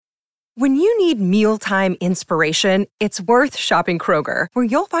When you need mealtime inspiration, it's worth shopping Kroger, where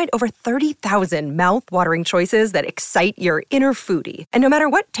you'll find over 30,000 mouth-watering choices that excite your inner foodie. And no matter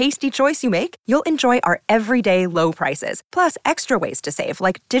what tasty choice you make, you'll enjoy our everyday low prices, plus extra ways to save,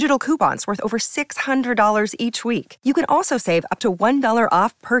 like digital coupons worth over $600 each week. You can also save up to $1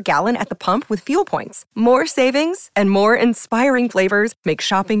 off per gallon at the pump with fuel points. More savings and more inspiring flavors make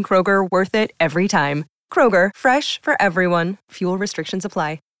shopping Kroger worth it every time. Kroger, fresh for everyone. Fuel restrictions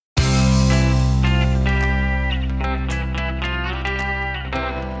apply.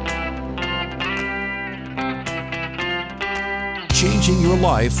 Changing your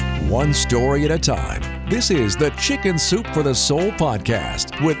life one story at a time. This is the Chicken Soup for the Soul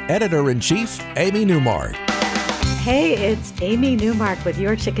podcast with Editor-in-Chief Amy Newmark. Hey, it's Amy Newmark with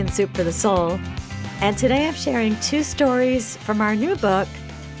your Chicken Soup for the Soul. And today I'm sharing two stories from our new book,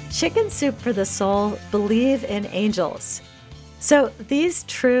 Chicken Soup for the Soul, Believe in Angels. So these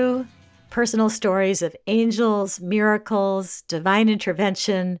true personal stories of angels, miracles, divine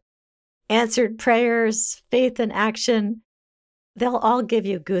intervention, answered prayers, faith in action, they'll all give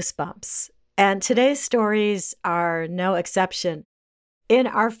you goosebumps. And today's stories are no exception. In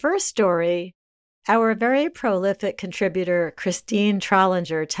our first story, our very prolific contributor, Christine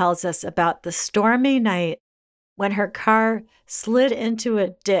Trollinger, tells us about the stormy night when her car slid into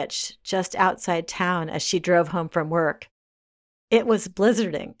a ditch just outside town as she drove home from work. It was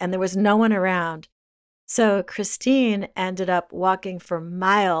blizzarding and there was no one around. So Christine ended up walking for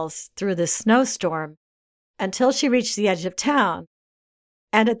miles through the snowstorm until she reached the edge of town.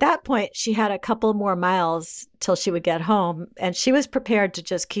 And at that point, she had a couple more miles till she would get home, and she was prepared to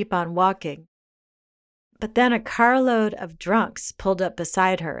just keep on walking. But then a carload of drunks pulled up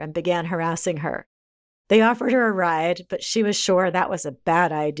beside her and began harassing her. They offered her a ride, but she was sure that was a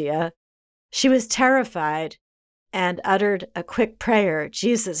bad idea. She was terrified and uttered a quick prayer,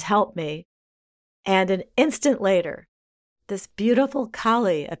 "Jesus, help me." And an instant later, this beautiful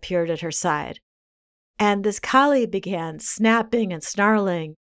collie appeared at her side. And this collie began snapping and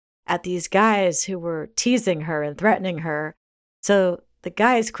snarling at these guys who were teasing her and threatening her. So the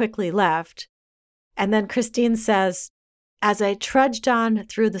guys quickly left. And then Christine says, "As I trudged on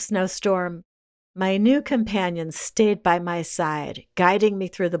through the snowstorm, my new companion stayed by my side, guiding me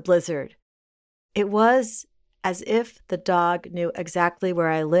through the blizzard. It was as if the dog knew exactly where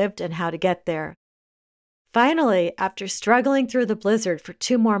I lived and how to get there. Finally, after struggling through the blizzard for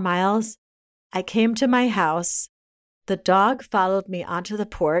 2 more miles, I came to my house. The dog followed me onto the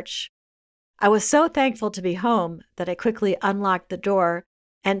porch. I was so thankful to be home that I quickly unlocked the door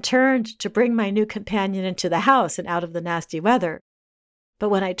and turned to bring my new companion into the house and out of the nasty weather. But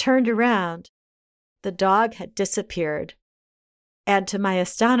when I turned around, the dog had disappeared. And to my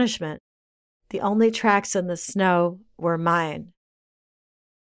astonishment, the only tracks in the snow were mine."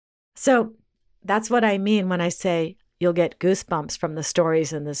 So that's what I mean when I say you'll get goosebumps from the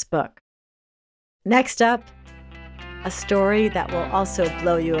stories in this book. Next up, a story that will also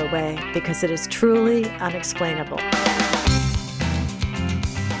blow you away because it is truly unexplainable.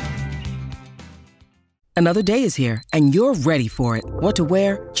 Another day is here, and you're ready for it. What to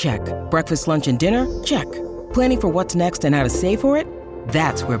wear? Check. Breakfast, lunch, and dinner? Check. Planning for what's next and how to save for it?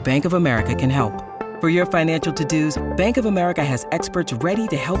 That's where Bank of America can help. For your financial to-dos, Bank of America has experts ready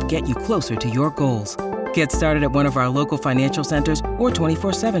to help get you closer to your goals. Get started at one of our local financial centers or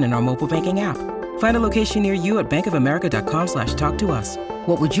 24/7 in our mobile banking app. Find a location near you at bankofamerica.com/talktous.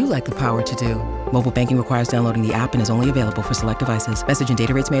 What would you like the power to do? Mobile banking requires downloading the app and is only available for select devices. Message and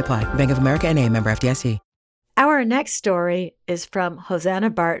data rates may apply. Bank of America N.A., member FDIC. Our next story is from Hosanna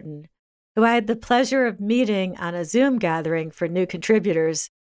Barton, who I had the pleasure of meeting on a Zoom gathering for new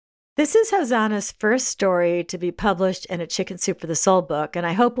contributors. This is Hosanna's first story to be published in a Chicken Soup for the Soul book, and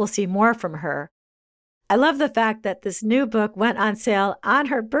I hope we'll see more from her. I love the fact that this new book went on sale on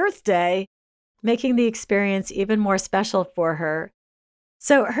her birthday, making the experience even more special for her.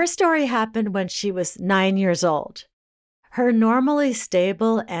 So her story happened when she was 9 years old. Her normally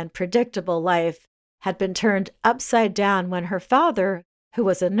stable and predictable life had been turned upside down when her father, who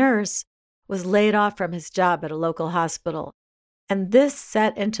was a nurse, was laid off from his job at a local hospital. And this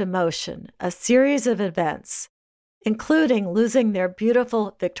set into motion a series of events, including losing their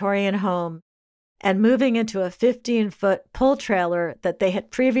beautiful Victorian home and moving into a 15-foot pull trailer that they had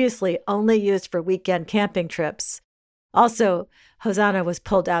previously only used for weekend camping trips. Also, Hosanna was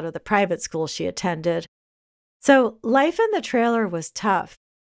pulled out of the private school she attended. So life in the trailer was tough.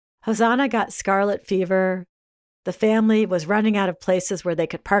 Hosanna got scarlet fever. The family was running out of places where they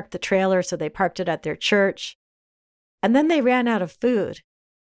could park the trailer, so they parked it at their church. And then they ran out of food,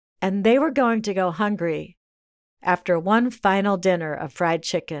 and they were going to go hungry after one final dinner of fried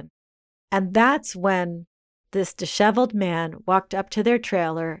chicken. And that's when this disheveled man walked up to their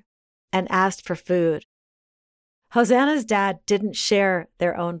trailer and asked for food. Hosanna's dad didn't share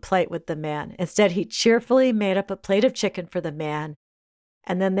their own plate with the man. Instead, he cheerfully made up a plate of chicken for the man,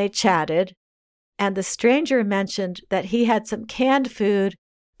 and then they chatted, and the stranger mentioned that he had some canned food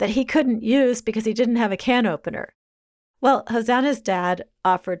that he couldn't use because he didn't have a can opener. Well, Hosanna's dad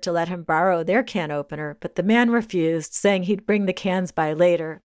offered to let him borrow their can opener, but the man refused, saying he'd bring the cans by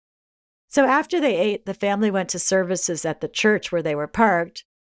later. So after they ate, the family went to services at the church where they were parked,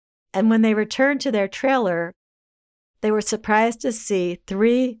 and when they returned to their trailer, they were surprised to see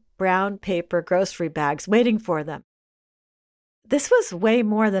 3 brown paper grocery bags waiting for them. This was way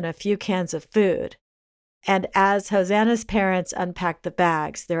more than a few cans of food, and as Hosanna's parents unpacked the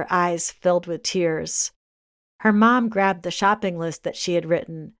bags, their eyes filled with tears. Her mom grabbed the shopping list that she had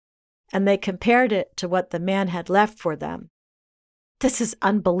written, and they compared it to what the man had left for them. "This is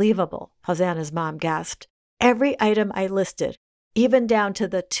unbelievable," Hosanna's mom gasped. "Every item I listed, even down to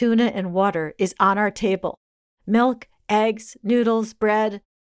the tuna and water, is on our table. Milk, eggs, noodles, bread."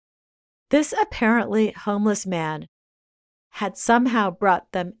 This apparently homeless man had somehow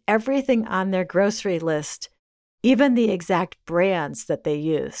brought them everything on their grocery list, even the exact brands that they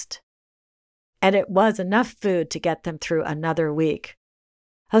used. And it was enough food to get them through another week.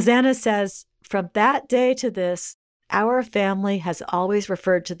 Hosanna says, "From that day to this, our family has always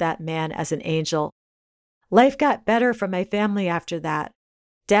referred to that man as an angel. Life got better for my family after that.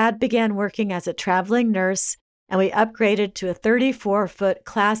 Dad began working as a traveling nurse, and we upgraded to a 34-foot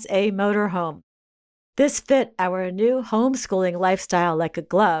Class A motorhome. This fit our new homeschooling lifestyle like a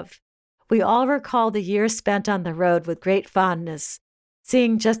glove. We all recall the years spent on the road with great fondness,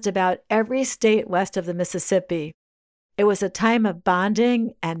 seeing just about every state west of the Mississippi. It was a time of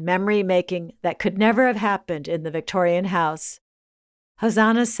bonding and memory-making that could never have happened in the Victorian house."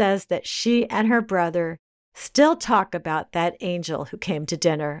 Hosanna says that she and her brother still talk about that angel who came to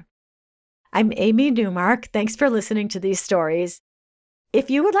dinner. I'm Amy Newmark. Thanks for listening to these stories. If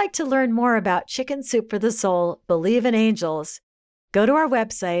you would like to learn more about Chicken Soup for the Soul, Believe in Angels, go to our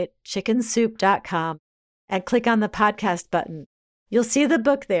website, chickensoup.com, and click on the podcast button. You'll see the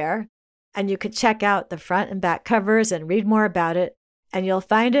book there, and you can check out the front and back covers and read more about it, and you'll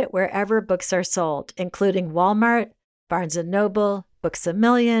find it wherever books are sold, including Walmart, Barnes & Noble, Books A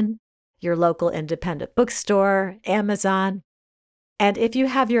Million, your local independent bookstore, Amazon. And if you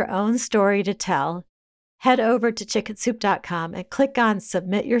have your own story to tell, head over to chickensoup.com and click on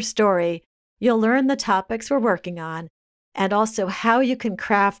Submit Your Story. You'll learn the topics we're working on and also how you can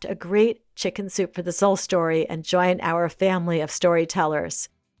craft a great Chicken Soup for the Soul story and join our family of storytellers.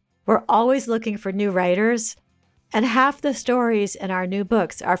 We're always looking for new writers, and half the stories in our new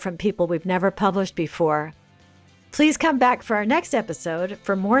books are from people we've never published before. Please come back for our next episode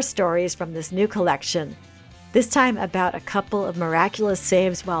for more stories from this new collection, this time about a couple of miraculous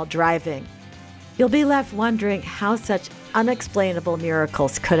saves while driving. You'll be left wondering how such unexplainable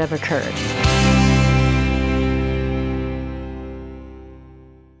miracles could have occurred.